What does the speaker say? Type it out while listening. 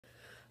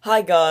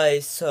Hi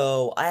guys,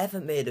 so I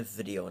haven't made a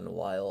video in a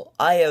while.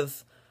 I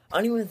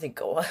don't even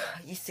think,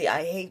 you see,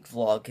 I hate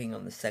vlogging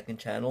on the second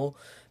channel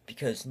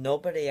because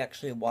nobody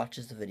actually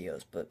watches the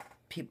videos, but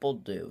people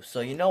do. So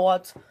you know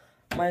what?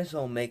 Might as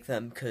well make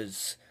them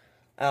because,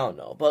 I don't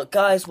know. But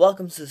guys,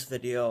 welcome to this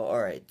video.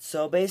 Alright,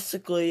 so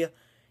basically,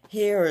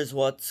 here is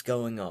what's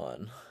going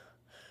on.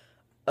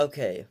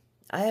 Okay,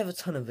 I have a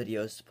ton of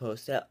videos to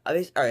post.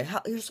 Alright,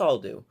 here's what I'll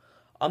do.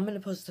 I'm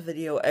gonna post a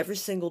video every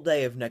single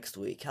day of next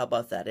week. How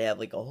about that? I have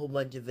like a whole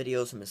bunch of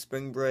videos from a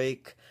spring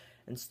break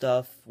and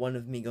stuff. One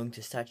of me going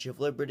to Statue of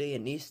Liberty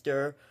and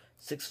Easter,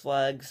 Six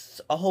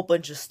Flags, a whole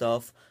bunch of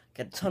stuff.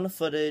 Got a ton of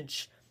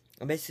footage.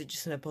 I'm basically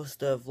just gonna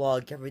post a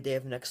vlog every day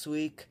of next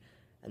week.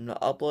 And I'm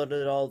gonna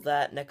upload all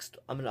that next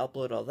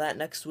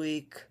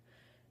week.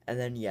 And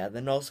then yeah,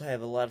 then also I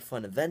have a lot of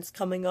fun events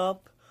coming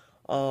up.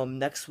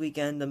 Next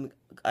weekend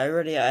I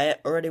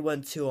already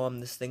went to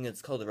this thing.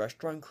 It's called a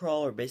restaurant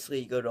crawl, where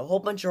basically you go to a whole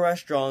bunch of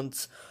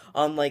restaurants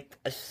on like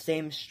a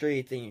same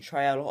street and you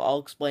try out. I'll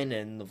explain it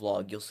in the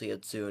vlog. You'll see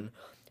it soon.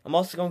 I'm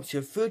also going to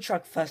a food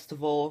truck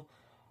festival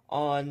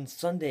on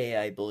Sunday,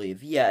 I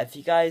believe. Yeah, if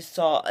you guys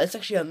saw, it's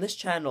actually on this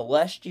channel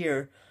last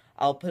year.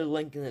 I'll put a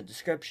link in the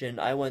description.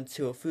 I went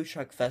to a food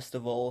truck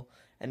festival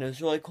and it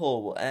was really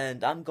cool.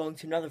 And I'm going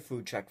to another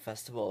food truck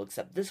festival,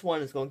 except this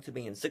one is going to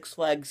be in Six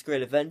Flags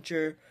Great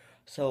Adventure.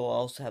 So I'll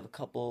also have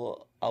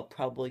I'll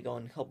probably go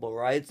on a couple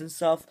rides and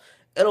stuff.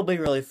 It'll be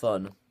really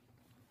fun.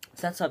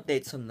 So that's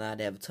updates on that.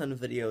 I have a ton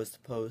of videos to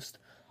post.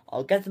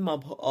 I'll get them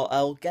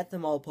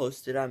all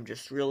posted. I'm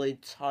just really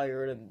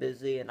tired and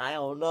busy, and I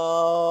don't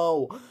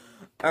know.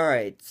 All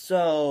right,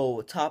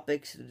 so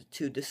topics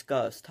to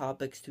discuss.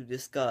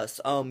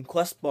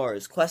 Quest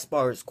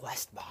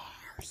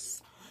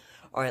bars.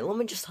 All right, let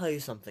me just tell you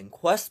something.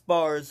 Quest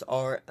bars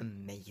are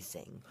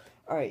amazing.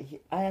 All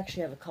right, I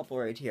actually have a couple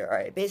right here. All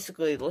right,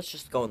 basically, let's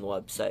just go on the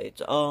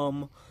website.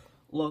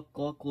 Look.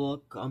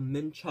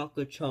 Mint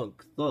Chocolate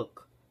Chunk.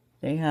 Look,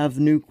 they have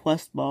new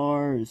Quest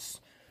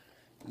bars.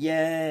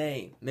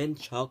 Yay! Mint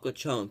chocolate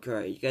chunk.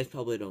 Alright, you guys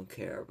probably don't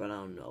care, but I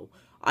don't know.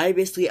 I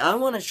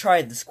want to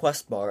try this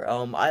Quest bar.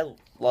 I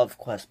love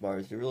Quest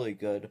bars. They're really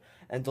good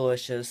and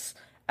delicious.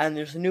 And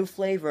there's a new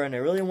flavor, and I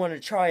really want to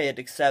try it,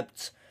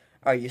 except...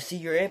 Alright, you see,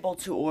 you're able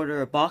to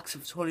order a box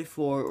of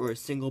 24 or a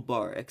single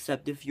bar.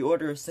 Except if you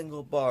order a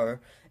single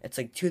bar, it's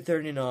like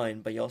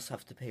 $2.39, but you also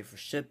have to pay for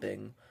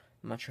shipping.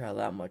 I'm not sure how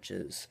that much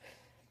is.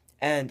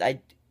 And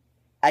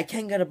I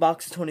can get a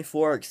box of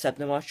 24,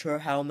 except I'm not sure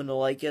how I'm gonna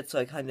like it, so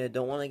I kinda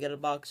don't wanna get a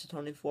box of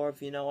 24,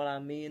 if you know what I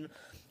mean.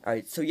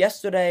 Alright, so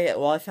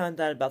I found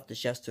out about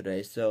this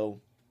yesterday, so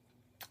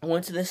I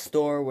went to this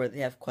store where they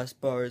have Quest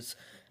bars,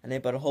 and they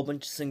bought a whole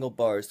bunch of single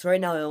bars. So right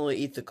now I only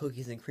eat the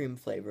cookies and cream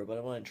flavor, but I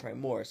want to try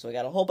more. So I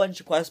got a whole bunch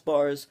of Quest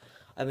bars.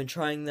 I've been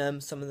trying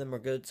them. Some of them are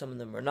good, some of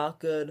them are not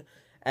good.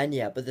 And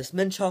yeah, but this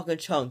mint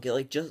chocolate chunk,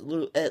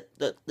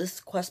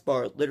 this Quest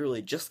bar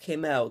literally just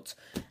came out.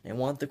 And I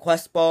want the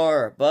Quest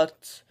bar,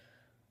 but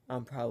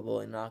I'm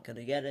probably not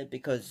gonna get it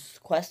because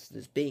Quest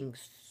is being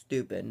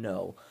stupid.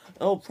 No,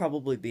 it'll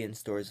probably be in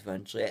stores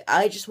eventually.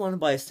 I just want to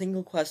buy a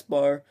single Quest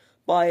bar,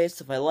 buy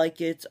it. If I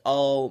like it,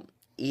 I'll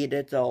eat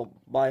it. I'll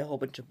buy a whole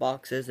bunch of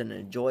boxes and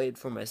enjoy it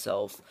for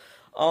myself.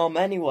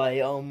 Anyway,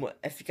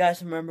 if you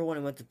guys remember when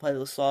I went to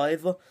Playlist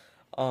Live,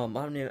 I'm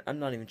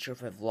not even sure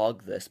if I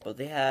vlogged this, but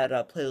they had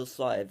Playlist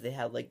Live. They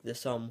had like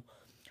this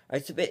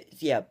it's a bit,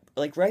 yeah,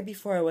 like right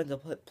before I went to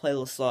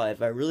Playlist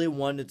Live, I really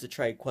wanted to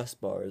try Quest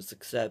bars,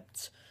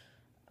 except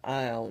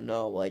I don't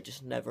know, I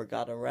just never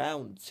got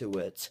around to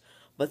it.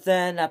 But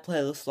then at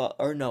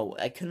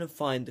I couldn't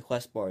find the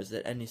Quest bars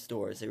at any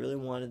stores. I really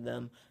wanted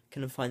them,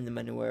 couldn't find them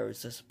anywhere. I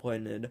was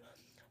disappointed.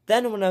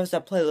 Then when I was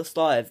at Playlist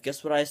Live,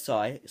 guess what I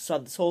saw? I saw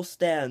this whole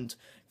stand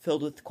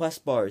filled with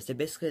Quest bars.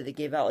 They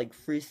gave out like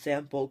free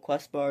sample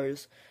Quest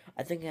bars.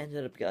 I think I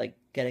ended up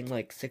getting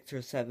like 6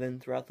 or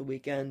 7 throughout the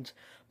weekend,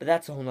 but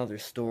that's a whole nother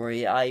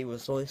story. I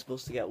was only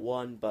supposed to get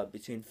one, but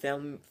between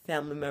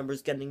family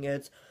members getting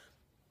it,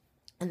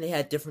 and they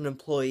had different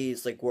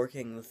employees like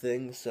working the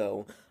thing,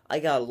 so I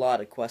got a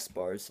lot of Quest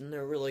bars, and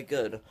they're really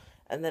good.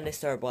 And then I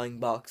started buying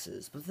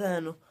boxes, but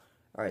then,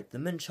 alright, the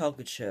mint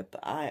chocolate chip.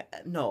 I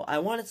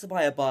wanted to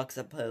buy a box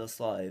at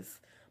Playlist Live,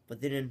 but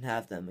they didn't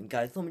have them. And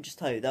guys, let me just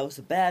tell you, that was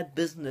a bad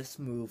business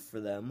move for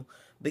them,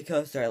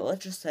 because alright,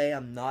 let's just say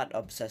I'm not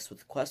obsessed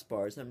with Quest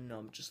bars.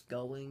 I'm just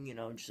going,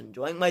 just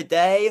enjoying my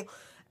day,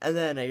 and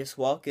then I just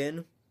walk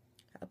in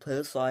at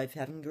Playlist Live,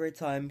 having a great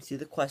time, see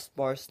the Quest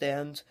bar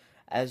stand,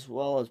 as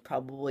well as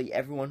probably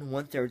everyone who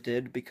went there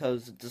did,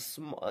 because it's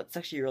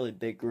actually a really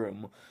big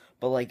room,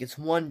 but like it's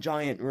one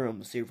giant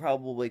room, so you're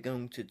probably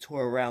going to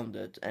tour around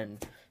it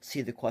and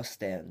see the Quest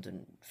stand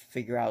and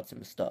figure out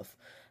some stuff.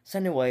 So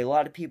anyway, a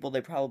lot of people,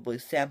 they probably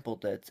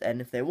sampled it, and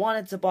if they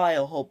wanted to buy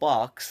a whole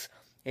box,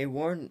 they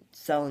weren't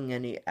selling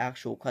any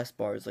actual Quest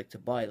bars like to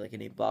buy like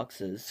any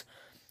boxes.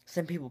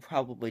 Some people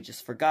probably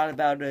just forgot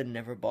about it and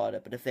never bought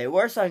it. But if they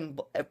were selling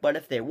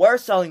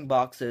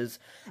boxes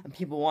and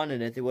people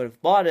wanted it, they would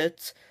have bought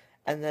it,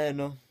 and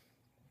then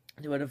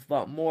they would have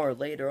bought more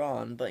later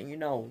on. But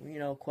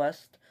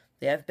Quest,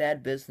 They have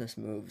bad business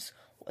moves.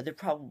 Well, they're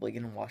probably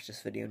gonna watch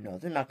this video. No,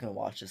 they're not gonna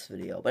watch this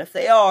video. But if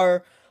they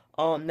are,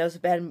 that was a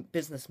bad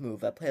business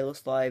move. At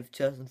Playlist Live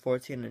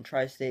 2014 in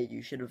Tri-State,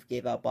 you should have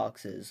gave out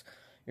boxes.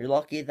 You're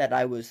lucky that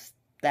I was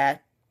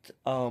that,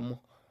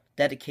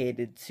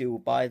 dedicated to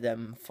buy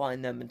them,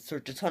 find them, and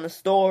search a ton of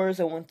stores.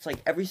 I went to,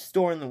 like, every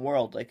store in the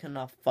world. I could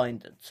not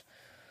find it.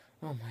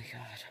 Oh my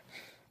god.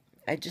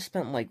 I just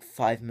spent like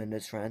 5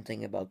 minutes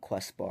ranting about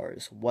quest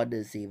bars. What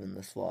is even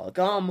this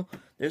vlog?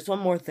 There's one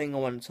more thing I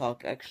want to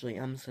talk. Actually,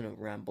 I'm just gonna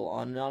ramble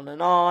on and on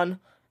and on.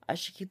 I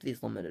should keep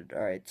these limited,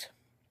 alright.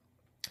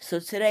 So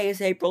today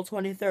is April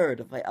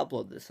 23rd, if I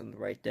upload this on the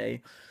right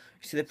day.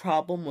 See, the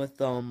problem with,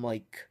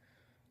 like,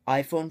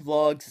 iPhone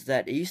vlogs is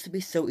that it used to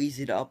be so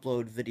easy to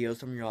upload videos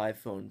from your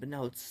iPhone, but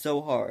now it's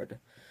so hard.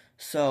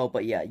 So,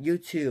 but yeah,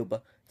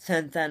 YouTube,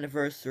 10th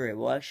anniversary.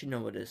 Well, actually,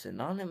 no, it isn't.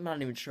 I'm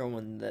not even sure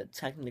when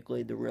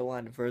technically the real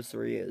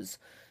anniversary is.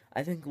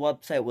 I think the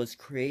website was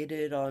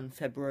created on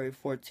February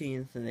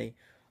 14th, and they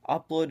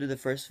uploaded the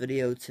first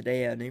video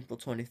today on April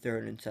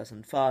 23rd in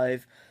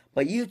 2005.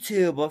 But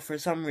YouTube, for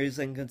some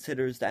reason,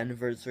 considers the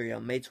anniversary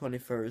on May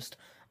 21st.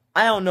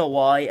 I don't know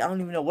why. I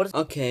don't even know what it's—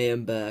 Okay,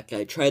 I'm back.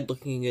 I tried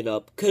looking it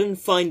up. Couldn't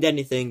find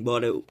anything,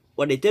 but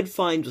what I did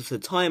find was a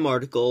Time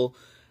article,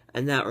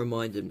 and that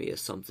reminded me of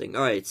something.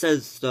 Alright, it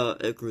says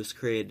it was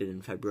created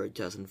in February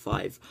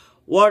 2005.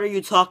 What are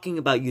you talking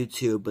about,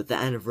 YouTube, with the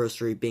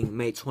anniversary being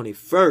May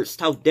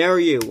 21st? How dare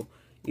you?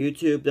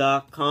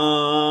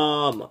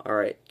 YouTube.com.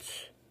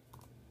 Alright.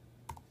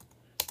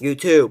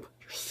 YouTube,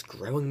 you're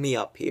screwing me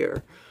up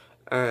here.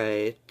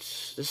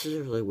 Alright. This is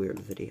a really weird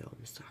video.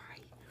 I'm sorry.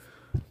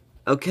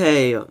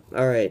 Okay,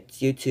 alright.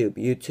 YouTube.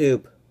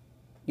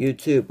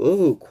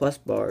 Ooh,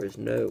 quest bars.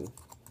 No.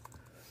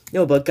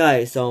 No, but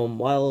guys,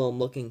 while I'm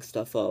looking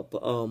stuff up,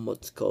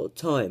 what's it called?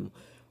 Time.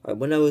 Alright,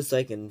 when I was,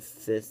 like, in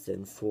 5th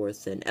and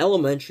 4th in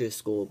elementary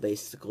school,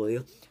 basically,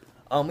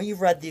 we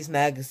read these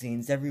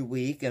magazines every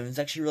week, and it was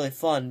actually really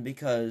fun,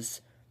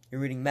 because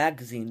you're reading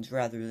magazines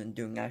rather than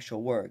doing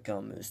actual work.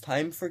 It was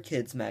Time for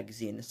Kids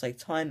magazine. It's like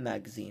Time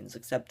magazines,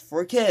 except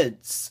for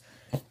kids.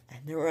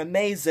 And they were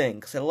amazing,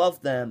 because I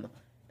loved them.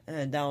 And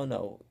I don't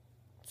know,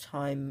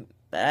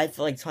 I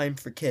feel like Time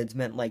for Kids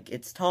meant, like,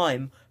 it's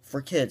time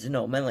for kids.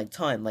 No, it meant, like,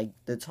 time, like,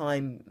 the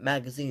Time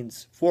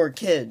magazines for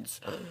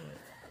kids.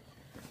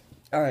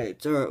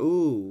 Alright,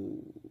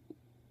 ooh,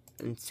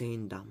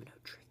 insane domino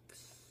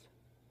tricks.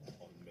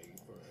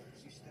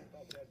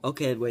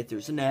 Okay, wait,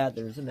 there's an ad.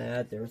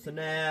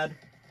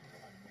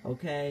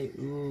 Okay,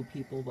 ooh,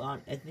 people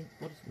on, I think,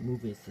 what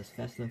movie is this,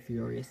 Fast and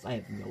Furious? I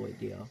have no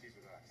idea.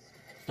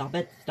 Stop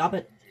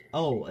it!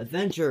 Oh,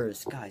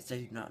 Avengers! Guys, I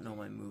do not know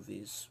my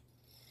movies.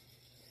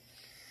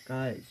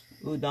 Guys,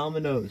 ooh,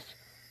 dominoes!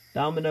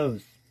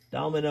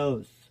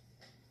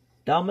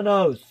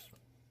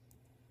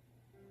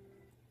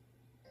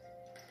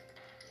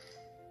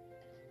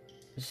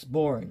 This is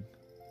boring.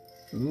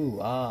 Ooh,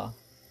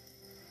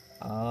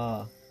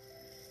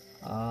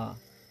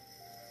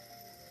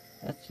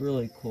 that's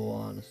really cool,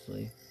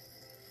 honestly.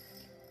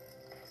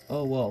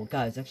 Oh, well,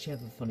 guys, actually I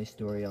have a funny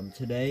story.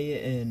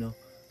 Today in,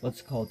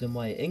 in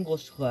my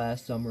English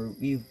class,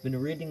 we've been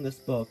reading this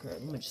book.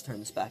 Let me just turn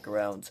this back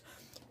around.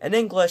 In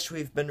English,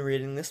 we've been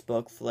reading this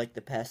book for, like,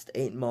 the past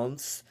 8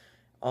 months.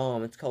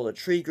 It's called A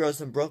Tree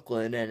Grows in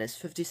Brooklyn, and it's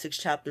 56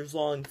 chapters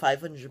long,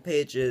 500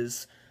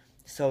 pages.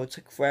 So it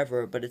took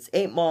forever, but it's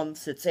 8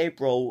 months, it's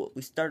April,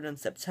 we started in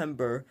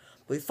September.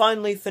 We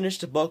finally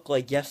finished the book,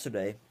 like,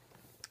 yesterday.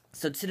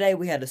 So today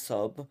we had a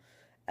sub,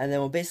 and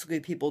then what basically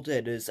people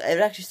did is, it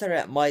actually started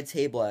at my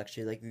table,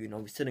 actually, like, you know,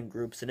 we sit in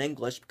groups in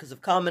English because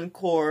of Common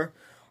Core.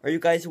 Are you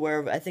guys aware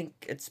of, I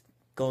think it's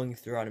going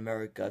throughout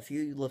America. If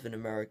you live in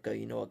America,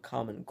 you know what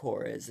Common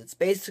Core is. It's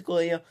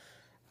basically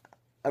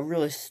a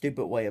really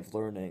stupid way of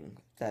learning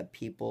that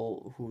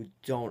people who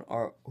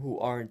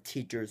aren't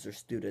teachers or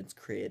students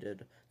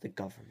created, the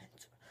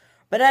government.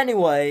 But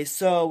anyway,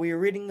 so we were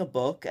reading a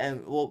book,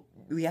 and, well,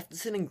 we have to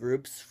sit in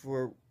groups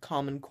for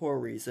Common Core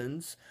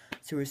reasons.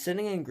 So we're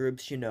sitting in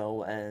groups, you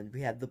know, and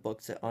we had the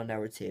books on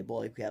our table.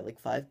 Like, we had, like,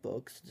 5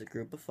 books. It's a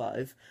group of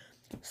 5.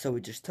 So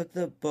we just took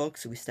the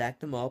books, we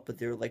stacked them up, but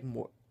there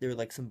were,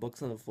 like, some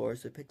books on the floor,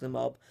 so we picked them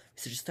up.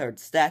 So we just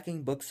started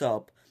stacking books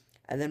up,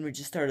 and then we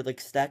just started,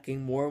 like,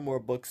 stacking more and more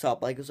books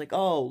up. Like, it was like,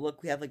 oh,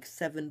 look, we have, like,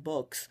 7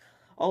 books.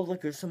 Oh,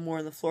 look, there's some more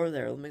on the floor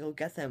there. Let me go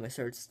get them. I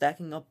started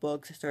stacking up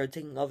books. I started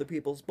taking other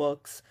people's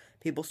books.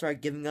 People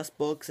started giving us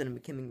books, and it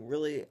became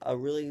a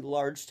really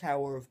large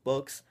tower of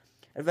books.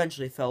 It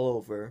eventually fell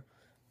over.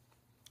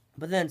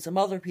 But then some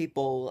other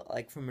people,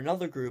 like, from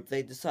another group,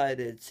 they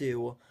decided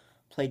to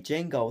play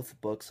Jenga with the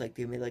books. Like,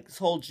 they made, like, this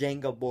whole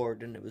Jenga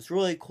board, and it was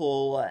really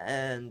cool,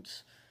 and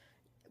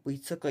we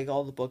took, like,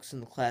 all the books in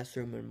the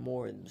classroom and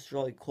more, and it was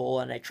really cool.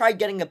 And I tried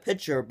getting a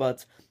picture,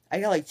 but I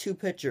got, like, 2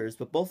 pictures,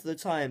 but both of the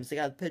times I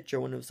got a picture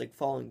when it was, like,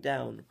 falling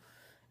down.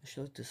 It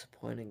looked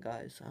disappointing,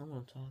 guys. I don't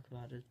want to talk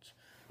about it.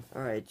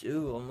 Alright,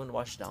 ooh, I'm gonna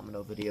watch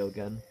Domino video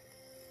again.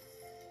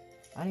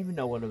 I don't even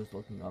know what I was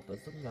looking up. I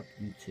was looking up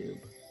YouTube.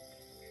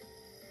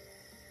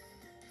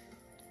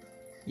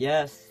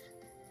 Yes.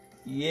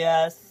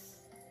 Yes.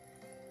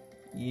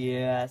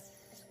 Yes.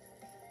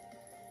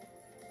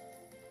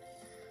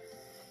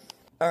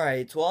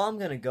 Alright, well, I'm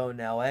gonna go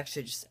now. I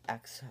actually just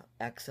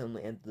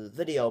accidentally ended the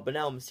video, but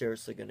now I'm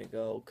seriously gonna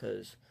go,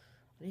 because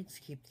I need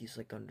to keep these,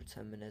 like, under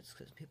 10 minutes,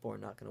 because people are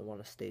not gonna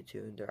want to stay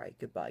tuned. Alright,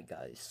 goodbye,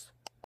 guys.